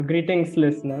Greetings,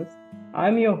 listeners.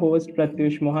 I'm your host,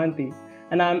 Pratyush,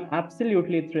 and I'm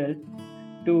absolutely thrilled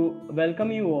to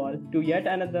welcome you all to yet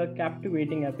another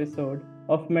captivating episode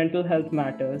of Mental Health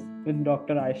Matters with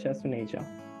Dr. Ayesha Suneja.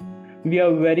 We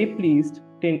are very pleased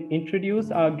to introduce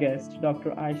our guest,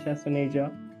 Dr. Ayesha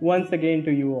Suneja, once again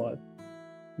to you all.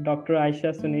 Dr.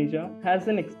 Ayesha Suneja has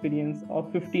an experience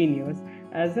of 15 years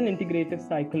as an integrative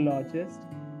psychologist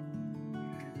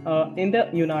in the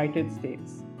United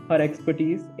States. Her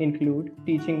expertise include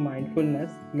teaching mindfulness,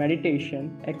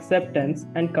 meditation, acceptance,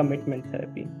 and commitment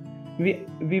therapy.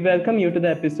 We welcome you to the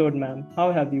episode, ma'am.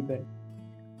 How have you been?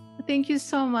 Thank you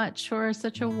so much for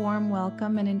such a warm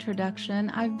welcome and introduction.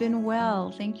 I've been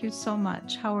well. Thank you so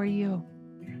much. How are you?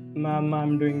 Ma'am,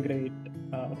 I'm doing great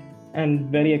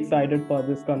and very excited for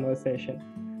this conversation.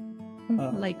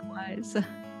 Likewise.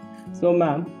 So,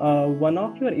 ma'am, one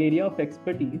of your area of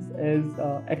expertise is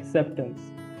acceptance.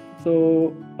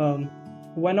 So,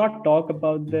 why not talk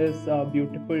about this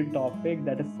beautiful topic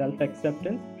that is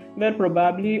self-acceptance, where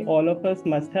probably all of us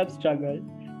must have struggled,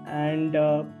 and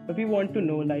we want to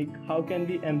know, like, how can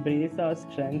we embrace our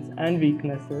strengths and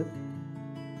weaknesses?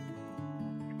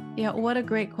 Yeah, what a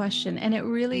great question. And it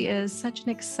really is such an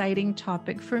exciting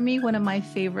topic for me, one of my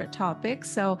favorite topics.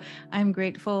 So I'm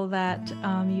grateful that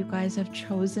you guys have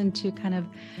chosen to kind of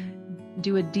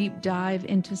do a deep dive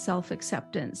into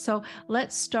self-acceptance. So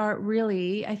let's start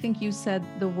really, I think you said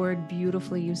the word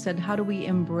beautifully. You said, how do we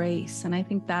embrace? And I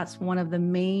think that's one of the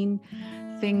main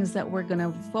things that we're going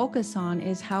to focus on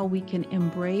is how we can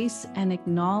embrace and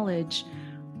acknowledge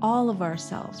all of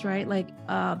ourselves, right? Like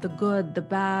the good, the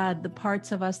bad, the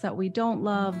parts of us that we don't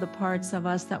love, the parts of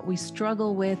us that we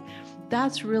struggle with.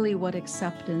 That's really what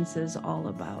acceptance is all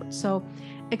about. So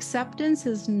acceptance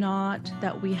is not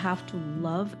that we have to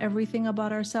love everything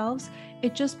about ourselves.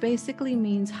 It just basically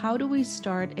means how do we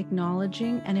start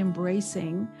acknowledging and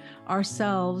embracing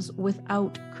ourselves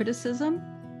without criticism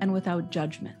and without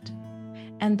judgment.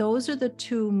 And those are the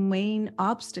two main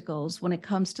obstacles when it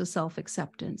comes to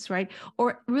self-acceptance, right?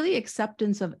 Or really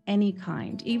acceptance of any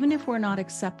kind, even if we're not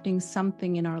accepting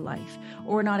something in our life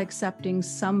or we're not accepting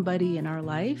somebody in our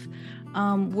life,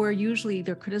 we're usually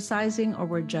either criticizing or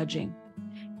we're judging.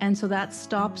 And so that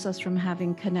stops us from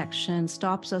having connection,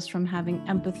 stops us from having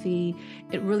empathy.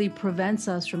 It really prevents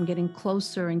us from getting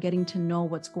closer and getting to know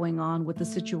what's going on with the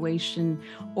situation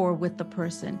or with the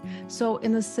person. So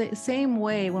in the same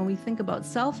way, when we think about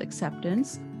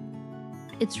self-acceptance,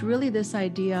 it's really this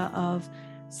idea of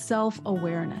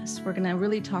self-awareness. We're going to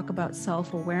really talk about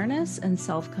self-awareness and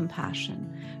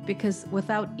self-compassion, because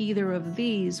without either of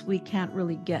these, we can't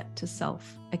really get to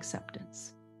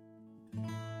self-acceptance.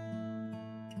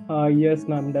 Yes,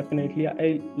 ma'am, definitely.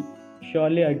 I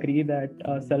surely agree that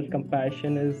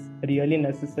self-compassion is really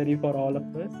necessary for all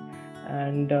of us.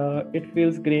 And it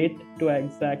feels great to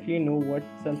exactly know what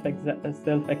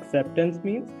self-acceptance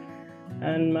means.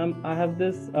 And ma'am, I have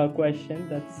this question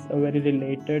that's very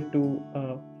related to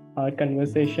our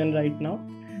conversation right now.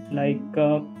 Like,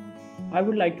 I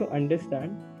would like to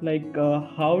understand, like,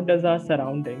 how does our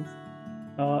surroundings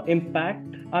impact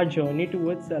our journey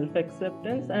towards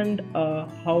self-acceptance, and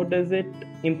how does it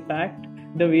impact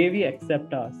the way we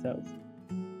accept ourselves?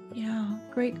 Yeah,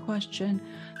 great question.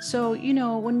 So,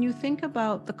 when you think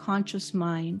about the conscious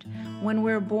mind, when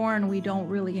we're born, we don't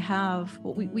really have,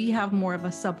 we have more of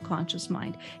a subconscious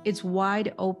mind. It's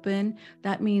wide open.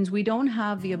 That means we don't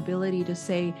have the ability to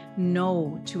say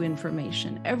no to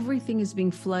information. Everything is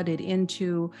being flooded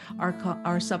into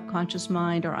our subconscious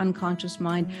mind, our unconscious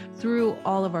mind through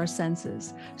all of our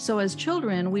senses. So as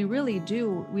children, we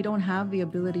don't have the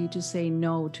ability to say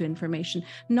no to information,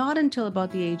 not until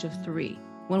about the age of 3.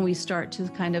 When we start to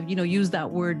kind of, use that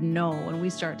word no, and we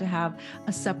start to have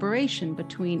a separation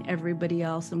between everybody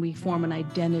else and we form an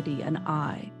identity, an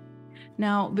I.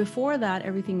 Now, before that,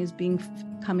 everything is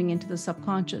coming into the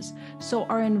subconscious. So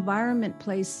our environment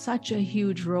plays such a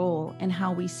huge role in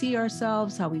how we see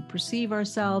ourselves, how we perceive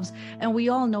ourselves. And we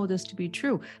all know this to be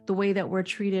true. The way that we're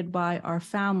treated by our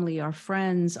family, our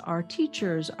friends, our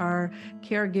teachers, our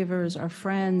caregivers, our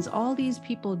friends, all these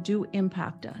people do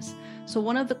impact us. So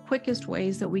one of the quickest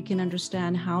ways that we can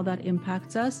understand how that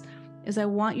impacts us is I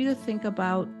want you to think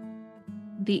about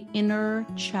the inner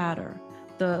chatter,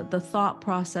 the thought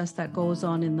process that goes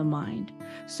on in the mind.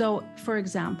 So, for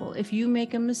example, if you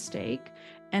make a mistake,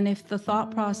 and if the thought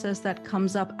process that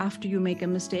comes up after you make a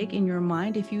mistake in your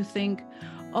mind, if you think,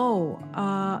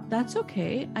 that's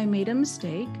okay, I made a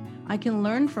mistake, I can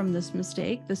learn from this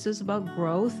mistake, this is about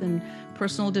growth and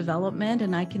personal development,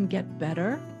 and I can get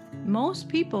better. Most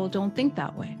people don't think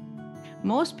that way.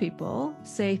 Most people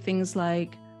say things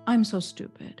like, I'm so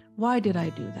stupid. Why did I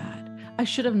do that? I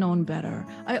should have known better.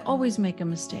 I always make a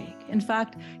mistake. In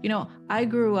fact, I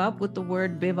grew up with the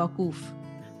word bevakoof,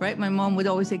 right? My mom would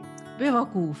always say,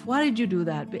 bevakoof, why did you do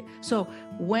that? So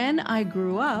when I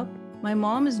grew up, my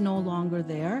mom is no longer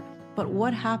there. But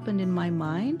what happened in my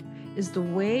mind is the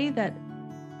way that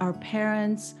our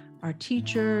parents, our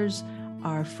teachers,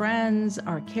 our friends,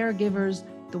 our caregivers,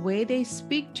 the way they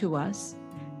speak to us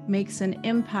makes an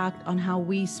impact on how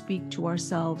we speak to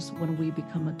ourselves when we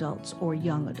become adults or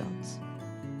young adults.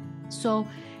 So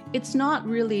it's not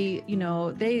really,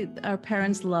 our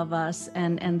parents love us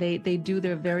and they do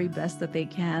their very best that they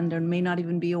can. They may not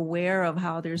even be aware of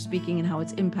how they're speaking and how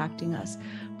it's impacting us.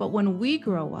 But when we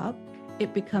grow up,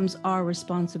 it becomes our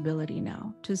responsibility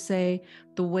now to say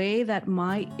the way that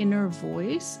my inner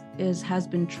voice has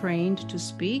been trained to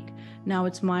speak. Now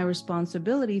it's my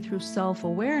responsibility through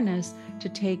self-awareness to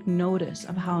take notice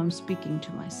of how I'm speaking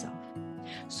to myself.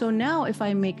 So now if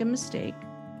I make a mistake,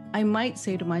 I might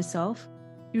say to myself,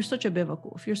 you're such a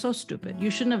bivakoof, you're so stupid, you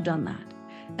shouldn't have done that.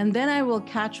 And then I will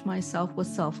catch myself with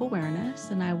self-awareness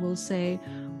and I will say,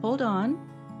 hold on,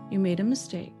 you made a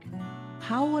mistake.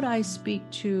 How would I speak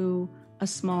to a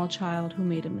small child who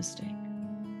made a mistake?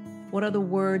 What are the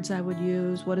words I would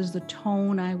use? What is the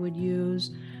tone I would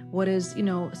use? What is,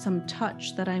 some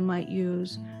touch that I might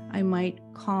use? I might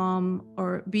calm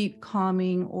or be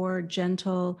calming or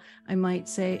gentle. I might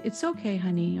say, it's okay,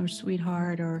 honey, or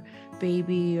sweetheart, or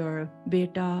baby, or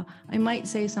beta. I might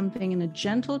say something in a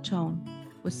gentle tone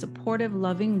with supportive,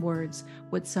 loving words,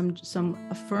 with some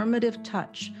affirmative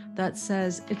touch that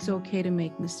says it's okay to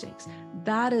make mistakes.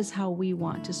 That is how we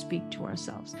want to speak to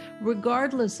ourselves,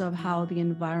 regardless of how the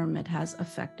environment has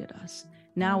affected us.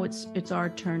 Now it's our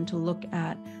turn to look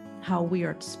at how we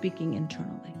are speaking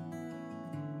internally.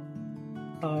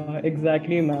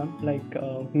 Exactly,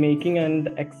 ma'am. Making and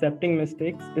accepting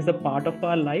mistakes is a part of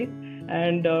our life,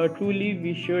 and truly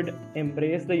we should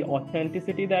embrace the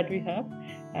authenticity that we have.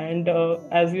 And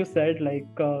as you said,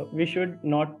 we should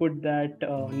not put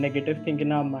that negative thing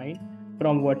in our mind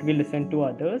from what we listen to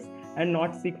others, and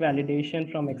not seek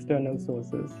validation from external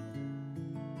sources.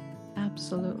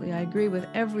 Absolutely. I agree with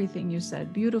everything you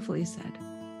said. Beautifully said.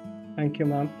 Thank you,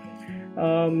 ma'am.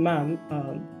 Ma'am,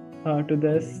 to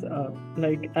this,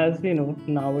 as we know,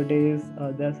 nowadays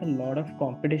there's a lot of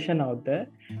competition out there,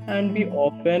 and we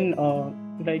often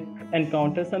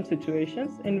encounter some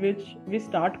situations in which we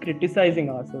start criticizing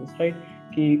ourselves, right?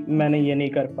 कि मैंने ये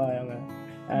नहीं कर पाया मैं,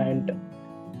 and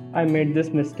I made this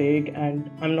mistake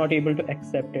and I'm not able to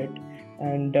accept it,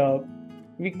 and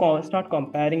we start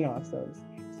comparing ourselves.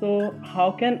 So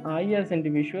how can I as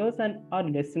individuals and our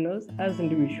listeners as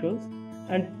individuals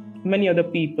and many other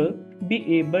people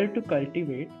be able to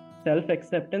cultivate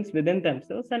self-acceptance within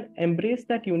themselves and embrace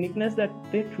that uniqueness that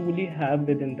they truly have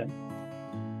within them?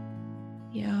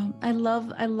 Yeah, I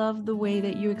love the way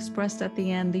that you expressed at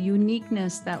the end, the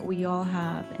uniqueness that we all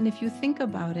have. And if you think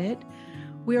about it,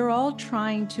 we're all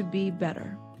trying to be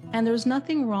better. And there's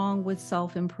nothing wrong with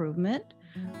self-improvement.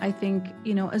 I think,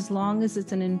 as long as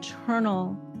it's an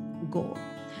internal goal.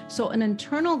 So an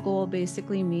internal goal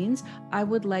basically means I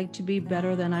would like to be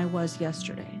better than I was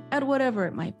yesterday at whatever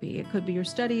it might be. It could be your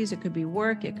studies, it could be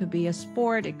work, it could be a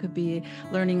sport, it could be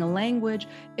learning a language.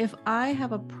 If I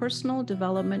have a personal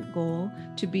development goal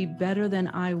to be better than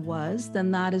I was,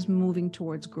 then that is moving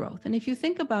towards growth. And if you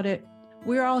think about it,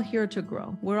 we're all here to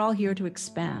grow. We're all here to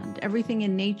expand. Everything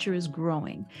in nature is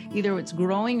growing. Either it's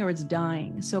growing or it's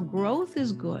dying. So growth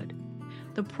is good.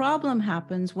 The problem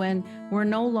happens when we're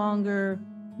no longer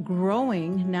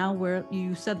growing. Now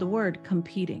you said the word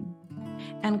competing.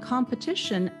 And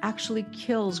competition actually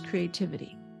kills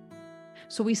creativity.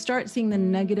 So we start seeing the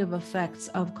negative effects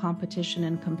of competition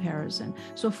and comparison.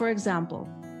 So for example,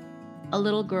 a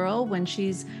little girl, when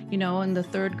she's, in the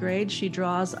 3rd grade, she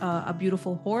draws a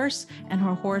beautiful horse, and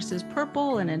her horse is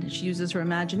purple, and she uses her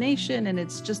imagination, and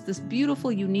it's just this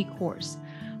beautiful, unique horse.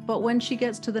 But when she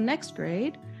gets to the next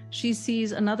grade, she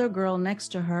sees another girl next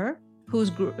to her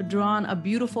who's drawn a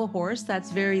beautiful horse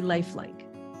that's very lifelike.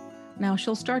 Now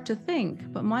she'll start to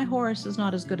think, but my horse is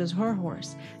not as good as her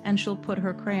horse. And she'll put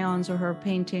her crayons or her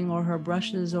painting or her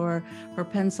brushes or her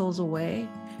pencils away.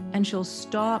 And she'll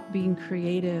stop being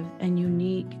creative and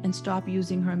unique and stop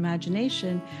using her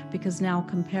imagination, because now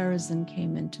comparison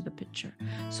came into the picture.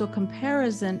 So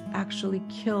comparison actually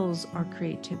kills our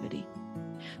creativity.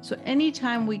 So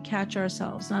anytime we catch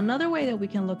ourselves, now another way that we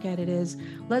can look at it is,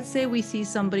 let's say we see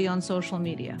somebody on social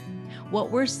media. What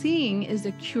we're seeing is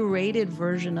a curated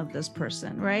version of this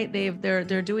person, right?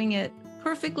 They're doing it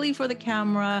perfectly for the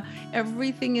camera.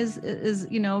 Everything is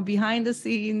behind the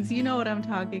scenes. You know what I'm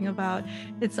talking about.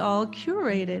 It's all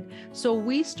curated. So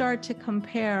we start to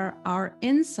compare our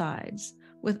insides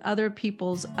with other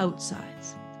people's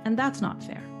outsides. And that's not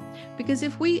fair. Because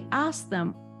if we ask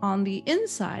them on the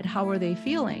inside, how are they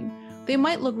feeling? They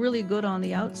might look really good on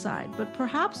the outside, but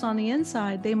perhaps on the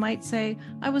inside, they might say,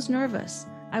 I was nervous,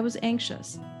 I was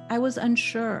anxious, I was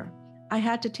unsure. I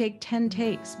had to take 10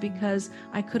 takes because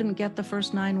I couldn't get the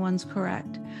first 9 ones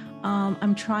correct.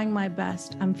 I'm trying my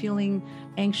best. I'm feeling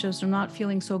anxious or not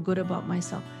feeling so good about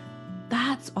myself.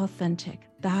 That's authentic.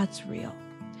 That's real.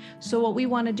 So what we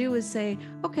want to do is say,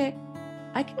 okay,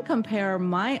 I can compare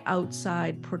my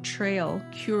outside portrayal,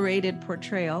 curated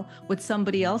portrayal, with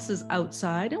somebody else's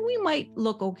outside, and we might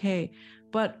look okay,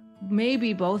 but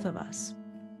maybe both of us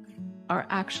are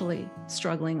actually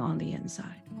struggling on the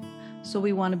inside. So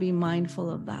we want to be mindful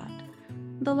of that.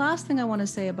 The last thing I want to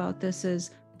say about this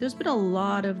is there's been a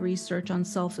lot of research on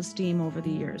self-esteem over the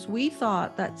years. We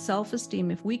thought that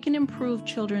self-esteem, if we can improve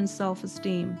children's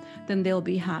self-esteem, then they'll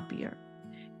be happier.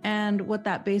 And what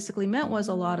that basically meant was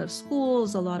a lot of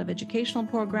schools, a lot of educational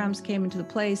programs came into the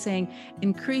play saying,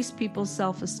 increase people's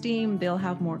self-esteem, they'll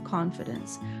have more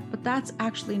confidence. But that's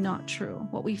actually not true.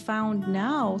 What we found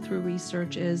now through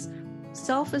research is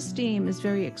self-esteem is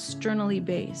very externally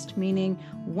based, meaning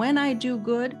when I do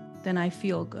good, then I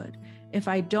feel good. If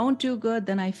I don't do good,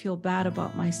 then I feel bad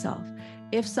about myself.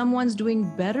 If someone's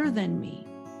doing better than me,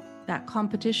 that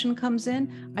competition comes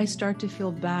in, I start to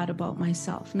feel bad about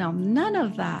myself. Now, none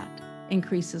of that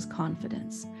increases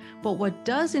confidence. But what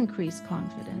does increase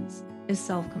confidence is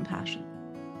self-compassion.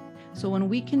 So when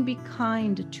we can be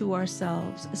kind to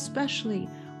ourselves, especially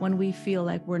when we feel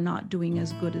like we're not doing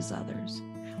as good as others,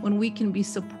 when we can be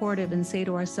supportive and say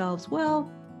to ourselves,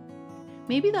 well,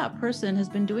 maybe that person has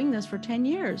been doing this for 10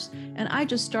 years and I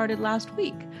just started last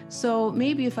week. So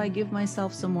maybe if I give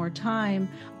myself some more time,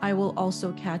 I will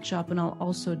also catch up and I'll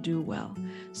also do well.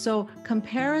 So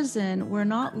comparison, we're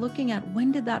not looking at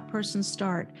when did that person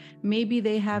start? Maybe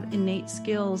they have innate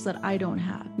skills that I don't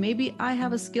have. Maybe I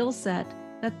have a skill set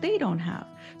that they don't have.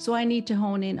 So I need to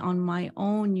hone in on my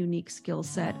own unique skill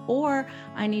set, or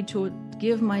I need to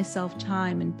give myself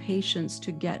time and patience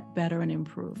to get better and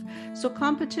improve. So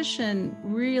competition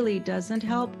really doesn't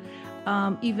help.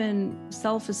 Even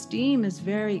self-esteem is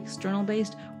very external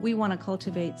based. We want to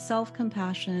cultivate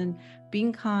self-compassion,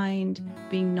 being kind,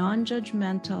 being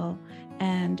non-judgmental,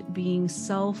 and being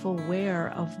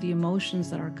self-aware of the emotions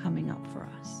that are coming up for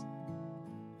us.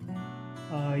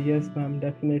 Yes, ma'am,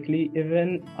 definitely.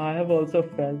 Even I have also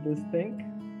felt this thing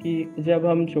कि जब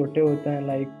हम छोटे होते हैं,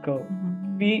 like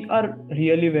we are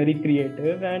really very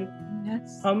creative and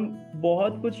Yes. हम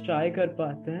बहुत कुछ try कर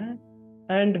पाते हैं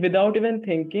and without even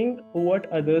thinking what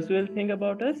others will think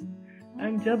about us.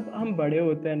 And जब हम बड़े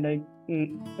होते हैं, like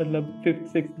मतलब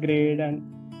 5th 6th grade and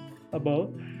above,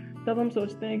 तब हम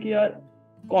सोचते हैं कि यार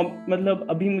मतलब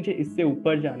अभी मुझे इससे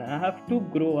ऊपर जाना है. I have to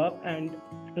grow up and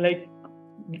like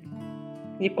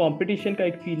ये कंपटीशन का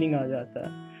एक फीलिंग आ जाता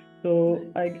है. तो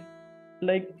I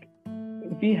like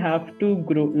we have to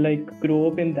grow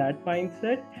up in that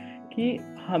mindset कि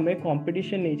हमें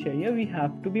कंपटीशन नहीं चाहिए. We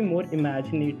have to be more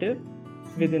imaginative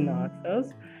with in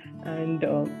ourselves and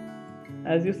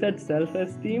as you said self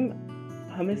esteem,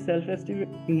 हमें सेल्फ एस्टीम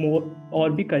मोर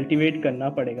और भी कल्टिवेट करना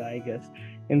पड़ेगा I guess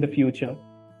in the future.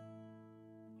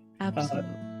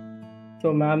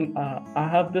 So ma'am, I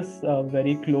have this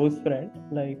very close friend,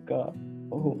 like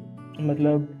who,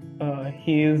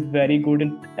 he is very good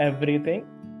in everything,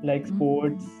 like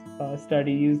sports,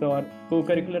 studies or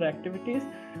co-curricular activities.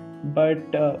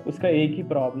 But उसका एक ही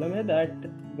problem है that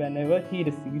whenever he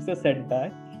receives a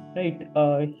setback, right,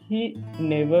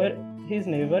 he's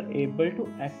never able to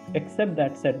accept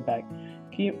that setback.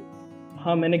 कि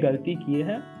हाँ मैंने गलती की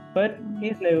है, but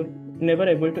he's never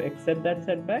able to accept that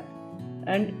setback,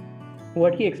 and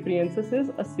what he experiences is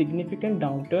a significant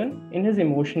downturn in his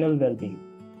emotional well-being.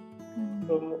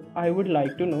 So I would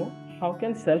like to know, how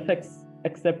can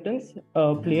self-acceptance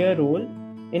play a role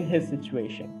in his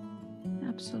situation?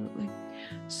 Absolutely.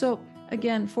 So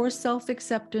again, for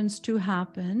self-acceptance to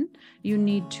happen, you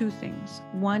need 2 things.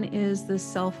 One is the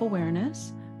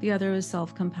self-awareness. The other is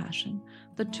self-compassion.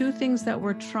 The 2 things that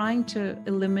we're trying to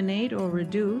eliminate or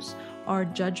reduce are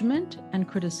judgment and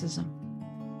criticism.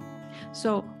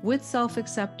 So with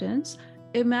self-acceptance,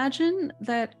 imagine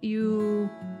that you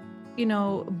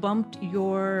bumped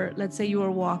let's say you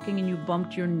were walking and you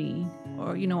bumped your knee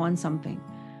or, on something.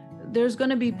 There's going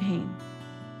to be pain.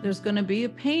 There's going to be a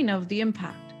pain of the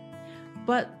impact.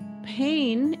 But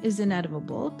pain is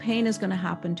inevitable. Pain is going to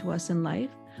happen to us in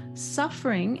life.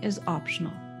 Suffering is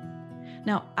optional.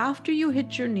 Now, after you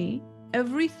hit your knee,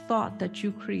 every thought that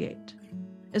you create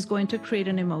is going to create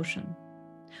an emotion.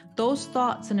 Those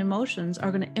thoughts and emotions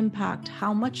are going to impact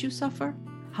how much you suffer,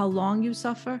 how long you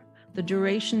suffer, the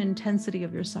duration, intensity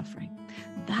of your suffering.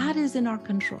 That is in our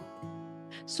control.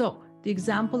 So the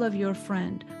example of your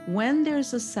friend, when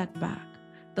there's a setback,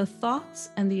 the thoughts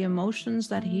and the emotions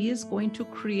that he is going to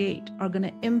create are going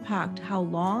to impact how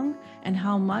long and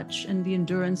how much and the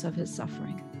endurance of his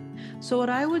suffering. So what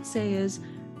I would say is,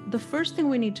 the first thing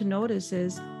we need to notice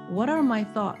is, what are my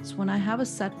thoughts when I have a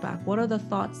setback? What are the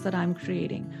thoughts that I'm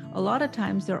creating? A lot of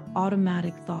times they're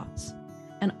automatic thoughts.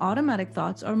 And automatic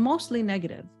thoughts are mostly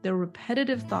negative. They're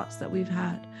repetitive thoughts that we've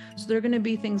had. So they're going to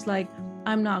be things like,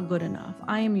 I'm not good enough.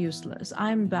 I am useless.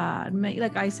 I'm bad.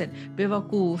 Like I said,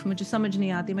 bevakoof, mujhe samajh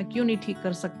nahi aati, main kyun nahi theek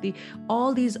kar sakti.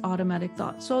 All these automatic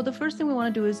thoughts. So the first thing we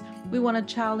want to do is we want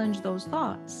to challenge those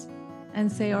thoughts and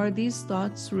say, are these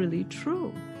thoughts really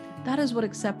true? That is what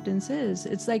acceptance is.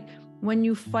 It's like when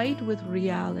you fight with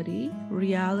reality,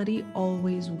 reality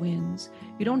always wins.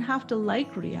 You don't have to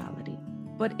like reality,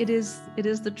 but it is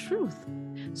the truth.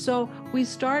 So we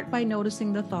start by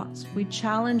noticing the thoughts. We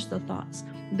challenge the thoughts.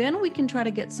 Then we can try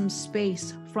to get some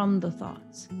space from the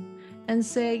thoughts and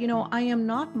say, I am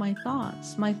not my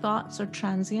thoughts. My thoughts are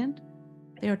transient.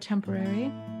 They are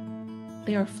temporary.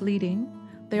 They are fleeting.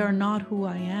 They are not who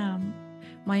I am.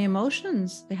 My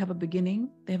emotions, they have a beginning,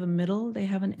 they have a middle, they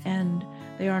have an end.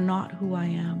 They are not who I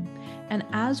am. And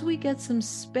as we get some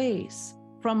space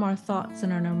from our thoughts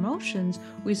and our emotions,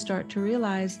 we start to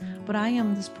realize, but I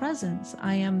am this presence,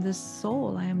 I am this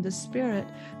soul, I am this spirit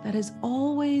that is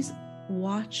always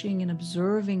watching and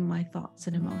observing my thoughts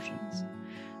and emotions.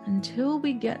 Until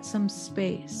we get some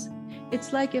space.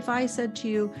 It's like if I said to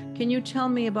you, can you tell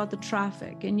me about the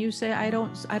traffic? And you say, I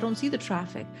don't see the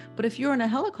traffic. But if you're in a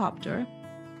helicopter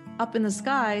up in the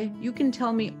sky, you can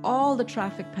tell me all the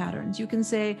traffic patterns. You can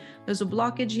say, there's a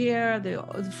blockage here,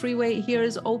 the freeway here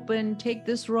is open, take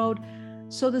this road.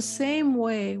 So the same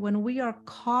way, when we are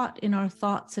caught in our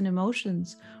thoughts and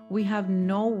emotions, we have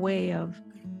no way of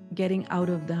getting out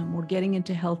of them or getting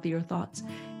into healthier thoughts.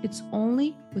 It's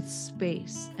only with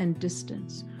space and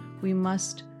distance. We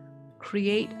must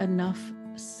create enough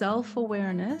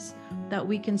self-awareness that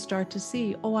we can start to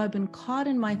see, oh, I've been caught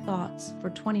in my thoughts for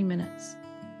 20 minutes,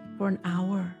 for an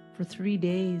hour, for 3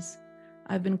 days.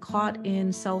 I've been caught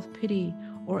in self-pity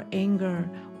or anger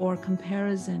or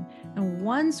comparison. And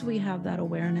once we have that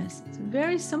awareness, it's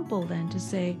very simple then to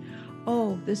say,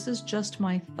 oh, this is just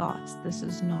my thoughts. This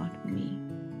is not me.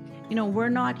 We're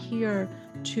not here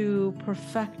to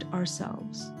perfect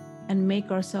ourselves and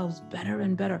make ourselves better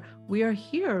and better. We are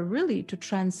here really to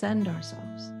transcend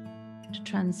ourselves, to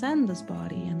transcend this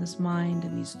body and this mind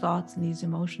and these thoughts and these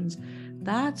emotions.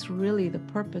 That's really the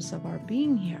purpose of our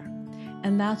being here.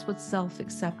 And that's what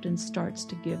self-acceptance starts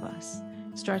to give us.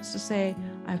 It starts to say,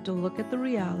 I have to look at the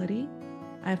reality.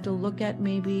 I have to look at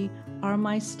maybe, are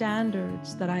my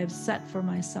standards that I have set for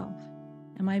myself?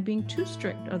 Am I being too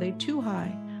strict? Are they too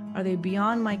high? Are they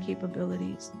beyond my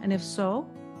capabilities? And if so,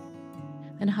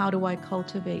 then how do I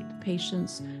cultivate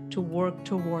patience to work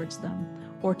towards them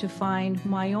or to find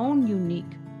my own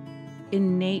unique,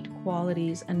 innate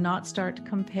qualities and not start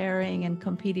comparing and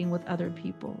competing with other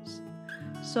people's?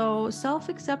 So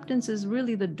self-acceptance is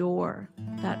really the door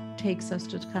that takes us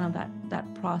to kind of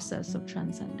that process of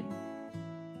transcending.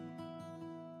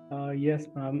 Yes,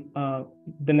 ma'am.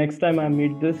 The next time I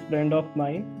meet this friend of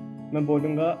mine, मैं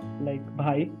बोलूँगा like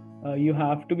भाई, you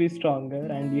have to be stronger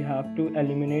and you have to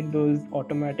eliminate those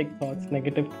automatic thoughts,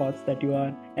 negative thoughts that you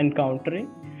are encountering,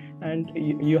 and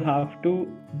you have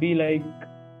to be like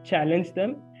challenge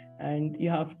them, and you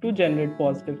have to generate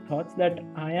positive thoughts that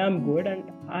I am good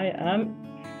and I am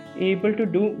able to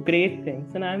do great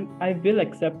things, and I will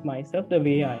accept myself the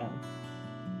way I am.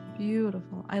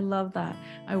 Beautiful. I love that.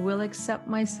 I will accept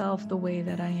myself the way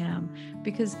that I am.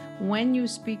 Because when you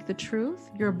speak the truth,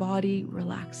 your body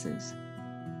relaxes.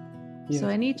 Yes. So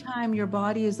anytime your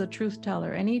body is the truth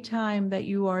teller, anytime that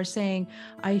you are saying,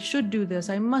 I should do this,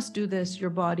 I must do this,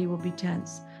 your body will be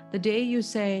tense. The day you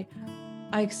say,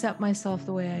 I accept myself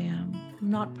the way I am, I'm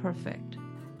not perfect,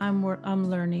 I'm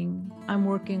learning, I'm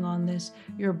working on this,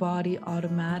 your body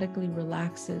automatically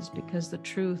relaxes because the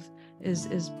truth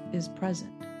is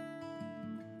present.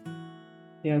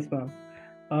 Yes, ma'am.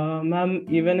 Ma'am,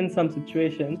 even in some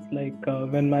situations, like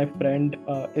when my friend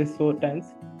is so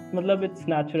tense, it's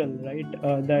natural, right?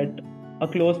 That a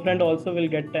close friend also will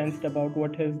get tensed about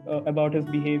about his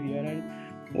behavior and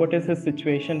what is his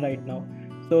situation right now.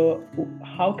 So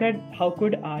how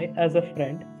could I, as a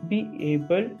friend, be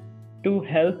able to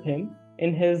help him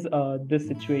in his this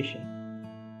situation?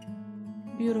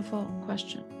 beautiful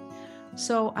question.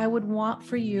 So I would want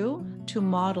for you to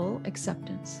model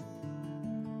acceptance.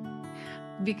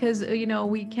 Because,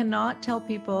 we cannot tell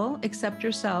people, accept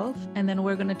yourself, and then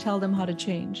we're going to tell them how to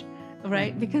change,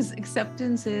 right? Because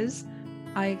acceptance is,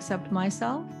 I accept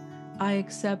myself, I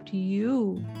accept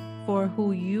you for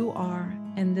who you are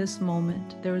in this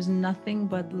moment. There is nothing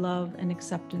but love and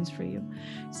acceptance for you.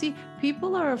 See,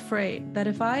 people are afraid that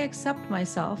if I accept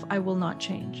myself, I will not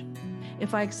change.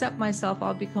 If I accept myself,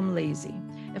 I'll become lazy.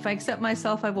 If I accept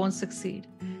myself, I won't succeed.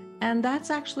 And that's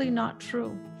actually not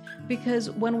true.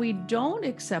 Because when we don't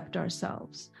accept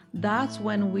ourselves, that's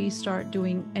when we start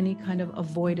doing any kind of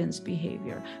avoidance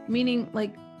behavior. Meaning,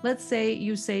 like, let's say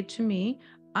you say to me,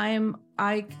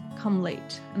 I come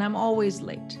late and I'm always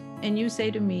late. And you say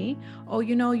to me, oh,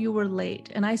 you were late.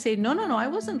 And I say, no, I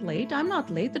wasn't late. I'm not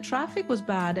late. The traffic was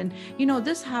bad. And,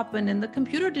 this happened and the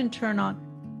computer didn't turn on.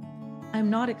 I'm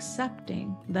not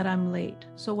accepting that I'm late.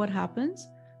 So what happens?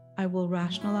 I will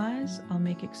rationalize, I'll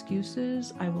make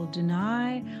excuses, I will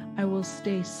deny, I will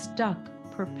stay stuck,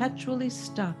 perpetually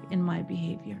stuck in my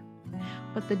behavior.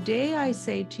 But the day I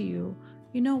say to you,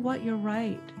 you know what, you're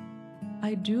right.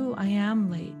 I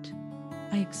am late.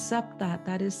 I accept that.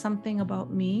 That is something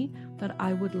about me that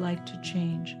I would like to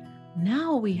change.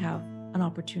 Now we have an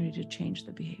opportunity to change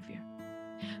the behavior.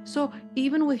 So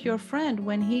even with your friend,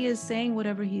 when he is saying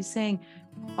whatever he's saying,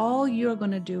 all you're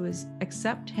going to do is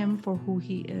accept him for who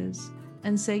he is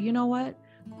and say, you know what?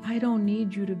 I don't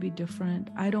need you to be different.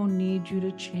 I don't need you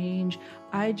to change.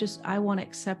 I want to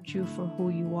accept you for who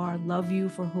you are, love you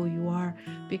for who you are.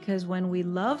 Because when we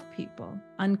love people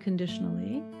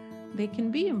unconditionally, they can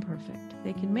be imperfect.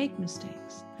 They can make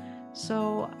mistakes.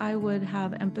 So I would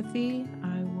have empathy.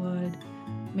 I would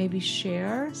maybe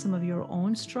share some of your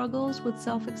own struggles with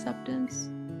self-acceptance,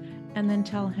 and then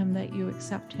tell him that you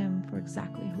accept him for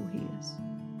exactly who he is.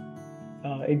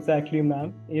 Exactly,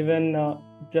 ma'am. Even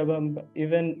जब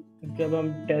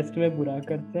हम test में बुरा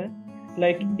करते हैं,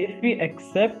 like if we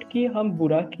accept कि हम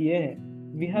बुरा किए हैं,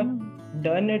 we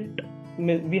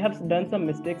have done some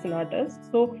mistakes in our test,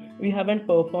 so we haven't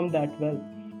performed that well.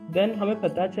 Then हमें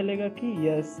पता चलेगा कि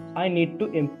yes, I need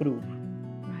to improve.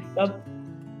 Right.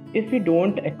 If we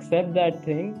don't accept that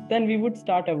thing, then we would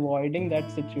start avoiding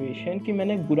that situation कि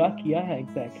मैंने बुरा किया है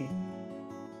exactly.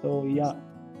 So yeah,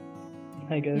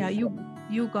 I guess. Yeah,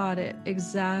 you got it.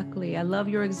 Exactly. I love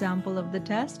your example of the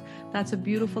test. That's a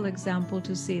beautiful example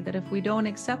to see that if we don't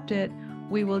accept it,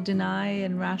 we will deny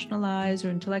and rationalize or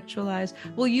intellectualize.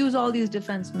 We'll use all these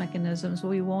defense mechanisms, but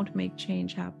we won't make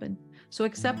change happen. So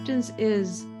acceptance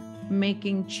is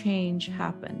making change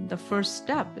happen. The first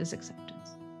step is acceptance.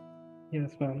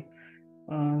 Yes, ma'am.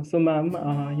 So,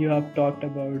 ma'am, you have talked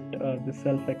about the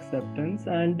self-acceptance,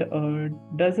 and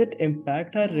does it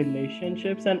impact our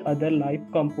relationships and other life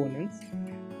components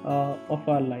of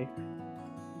our life?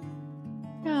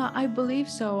 Yeah, I believe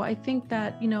so. I think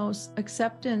that,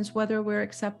 acceptance, whether we're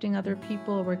accepting other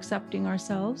people or we're accepting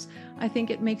ourselves, I think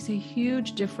it makes a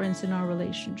huge difference in our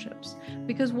relationships.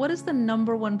 Because what is the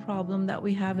number one problem that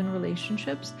we have in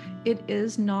relationships? It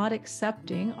is not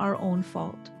accepting our own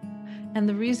fault. And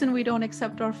the reason we don't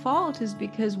accept our fault is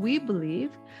because we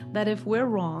believe that if we're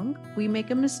wrong, we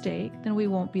make a mistake, then we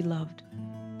won't be loved,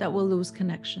 that we'll lose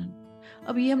connection.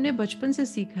 अब ये हमने बचपन से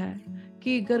सीखा है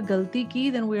कि अगर गलती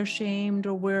की, then we're shamed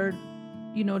or we're,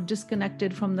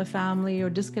 disconnected from the family or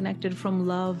disconnected from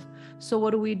love. So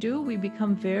what do? We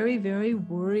become very, very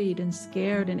worried and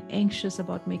scared and anxious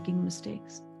about making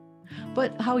mistakes.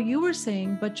 But how you were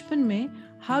saying, bachpan mein,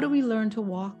 how do we learn to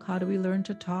walk? How do we learn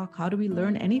to talk? How do we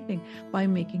learn anything? By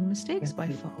making mistakes, by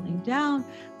falling down.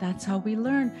 That's how we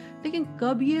learn. Lekin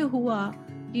kab ye hua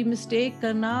ki mistake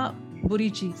karna buri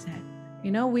cheez hai?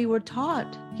 We were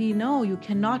taught, you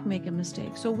cannot make a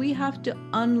mistake. So we have to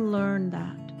unlearn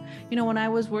that. When I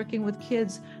was working with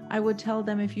kids, I would tell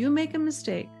them, if you make a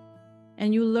mistake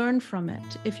and you learn from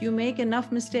it, if you make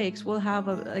enough mistakes, we'll have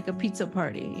a pizza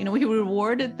party. We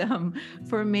rewarded them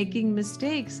for making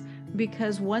mistakes,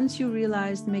 because once you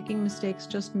realize making mistakes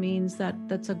just means that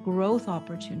that's a growth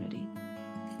opportunity,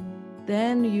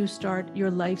 then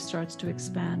your life starts to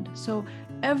expand. So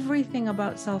everything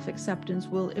about self-acceptance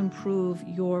will improve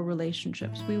your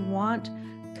relationships. We want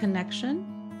connection,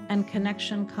 and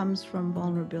connection comes from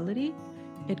vulnerability.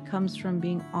 It comes from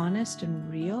being honest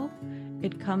and real.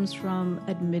 It comes from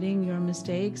admitting your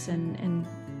mistakes and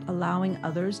allowing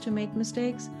others to make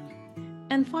mistakes.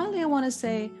 And finally, I want to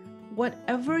say,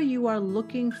 whatever you are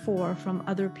looking for from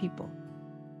other people,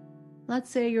 let's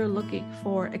say you're looking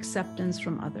for acceptance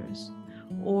from others,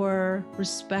 or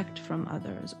respect from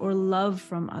others, or love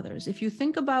from others. If you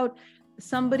think about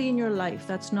somebody in your life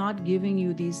that's not giving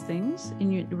you these things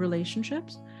in your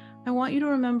relationships, I want you to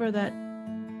remember that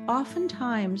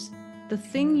oftentimes the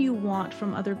thing you want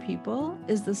from other people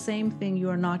is the same thing you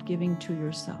are not giving to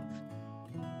yourself.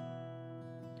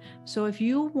 So if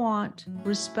you want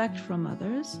respect from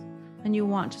others and you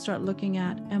want to start looking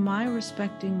at, am I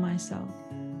respecting myself,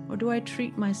 or do I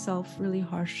treat myself really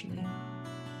harshly?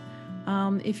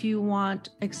 If you want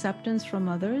acceptance from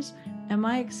others, am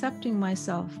I accepting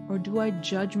myself, or do I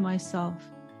judge myself?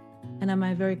 And am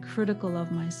I very critical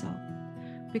of myself?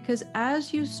 Because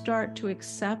as you start to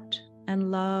accept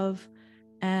and love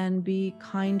and be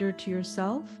kinder to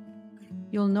yourself,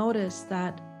 you'll notice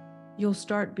that you'll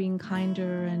start being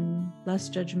kinder and less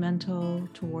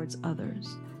judgmental towards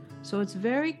others. So it's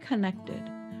very connected.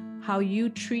 How you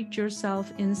treat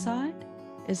yourself inside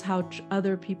is how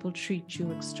other people treat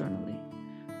you externally.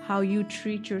 How you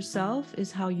treat yourself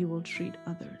is how you will treat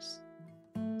others.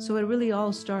 So it really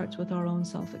all starts with our own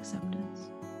self-acceptance.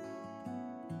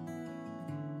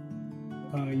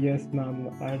 Yes, ma'am.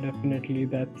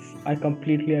 I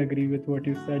completely agree with what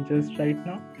you said just right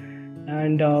now.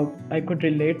 And I could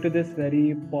relate to this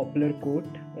very popular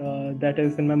quote that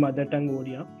is in my mother tongue,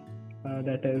 Odia.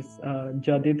 That is,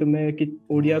 जदि तुम्हें कि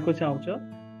ओडिया को चाहुच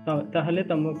ताहले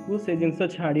तुमको से जिनस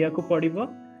छाड़िया को पड़िबो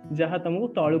जहाँ तुमको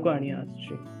तळु को आनी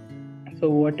आछी. So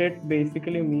what it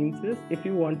basically means is, if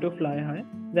you want to fly high,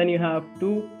 then you have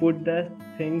to put that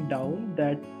thing down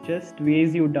that just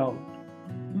weighs you down.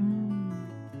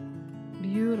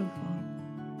 Beautiful.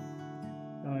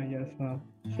 Yes, ma'am.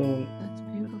 So that's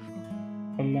beautiful.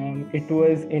 Ma'am, it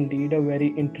was indeed a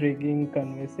very intriguing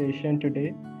conversation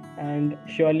today, and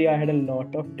surely I had a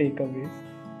lot of takeaways,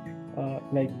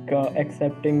 like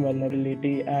accepting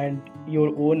vulnerability and your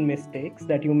own mistakes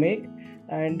that you make.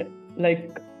 And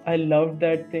like, I loved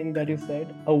that thing that you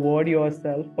said, award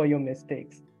yourself for your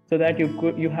mistakes so that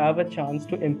you have a chance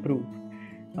to improve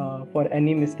for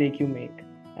any mistake you make,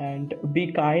 and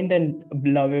be kind and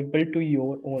lovable to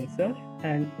your own self,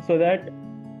 and so that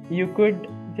you could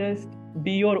just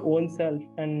be your own self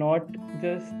and not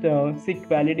just seek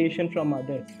validation from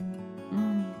others.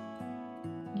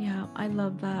 Yeah, I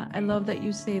love that. I love that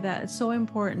you say that. It's so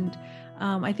important.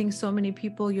 I think so many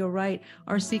people, you're right,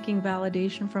 are seeking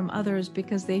validation from others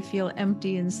because they feel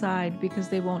empty inside, because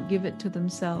they won't give it to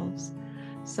themselves.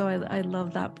 So I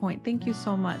love that point. Thank you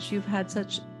so much.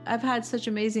 I've had such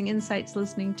amazing insights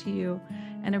listening to you,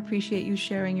 and appreciate you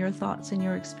sharing your thoughts and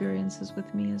your experiences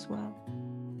with me as well.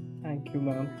 Thank you,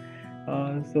 ma'am.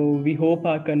 So we hope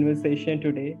our conversation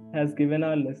today has given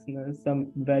our listeners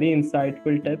some very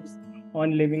insightful tips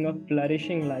on living a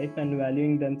flourishing life and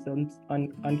valuing themselves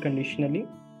unconditionally.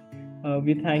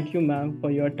 We thank you, ma'am,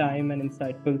 for your time and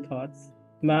insightful thoughts.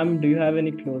 Ma'am, do you have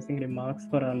any closing remarks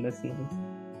for our listeners?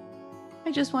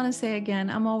 I just want to say again,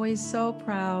 I'm always so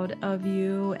proud of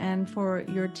you and for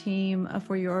your team,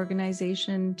 for your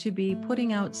organization, to be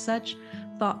putting out such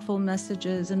thoughtful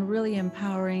messages and really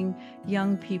empowering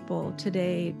young people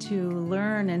today to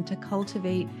learn and to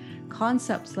cultivate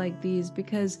concepts like these,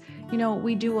 because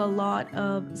we do a lot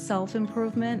of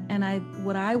self-improvement, and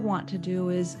what I want to do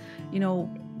is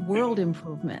world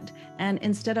improvement. And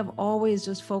instead of always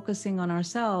just focusing on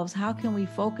ourselves, how can we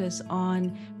focus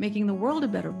on making the world a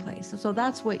better place? So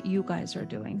that's what you guys are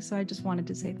doing. So I just wanted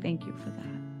to say thank you for that.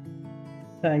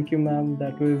 Thank you, ma'am.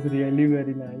 That was really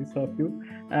very nice of you.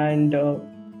 And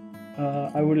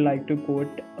I would like to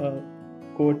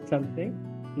quote something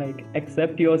like,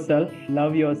 accept yourself,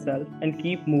 love yourself, and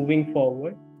keep moving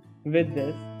forward. With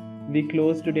this, we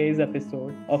close today's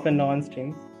episode of Anon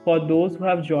Streams. For those who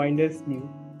have joined us new,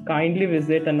 kindly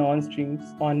visit Anon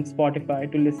Streams on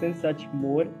Spotify to listen such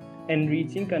more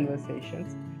enriching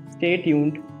conversations. Stay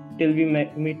tuned till we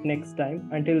meet next time.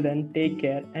 Until then, take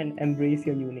care and embrace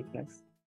your uniqueness.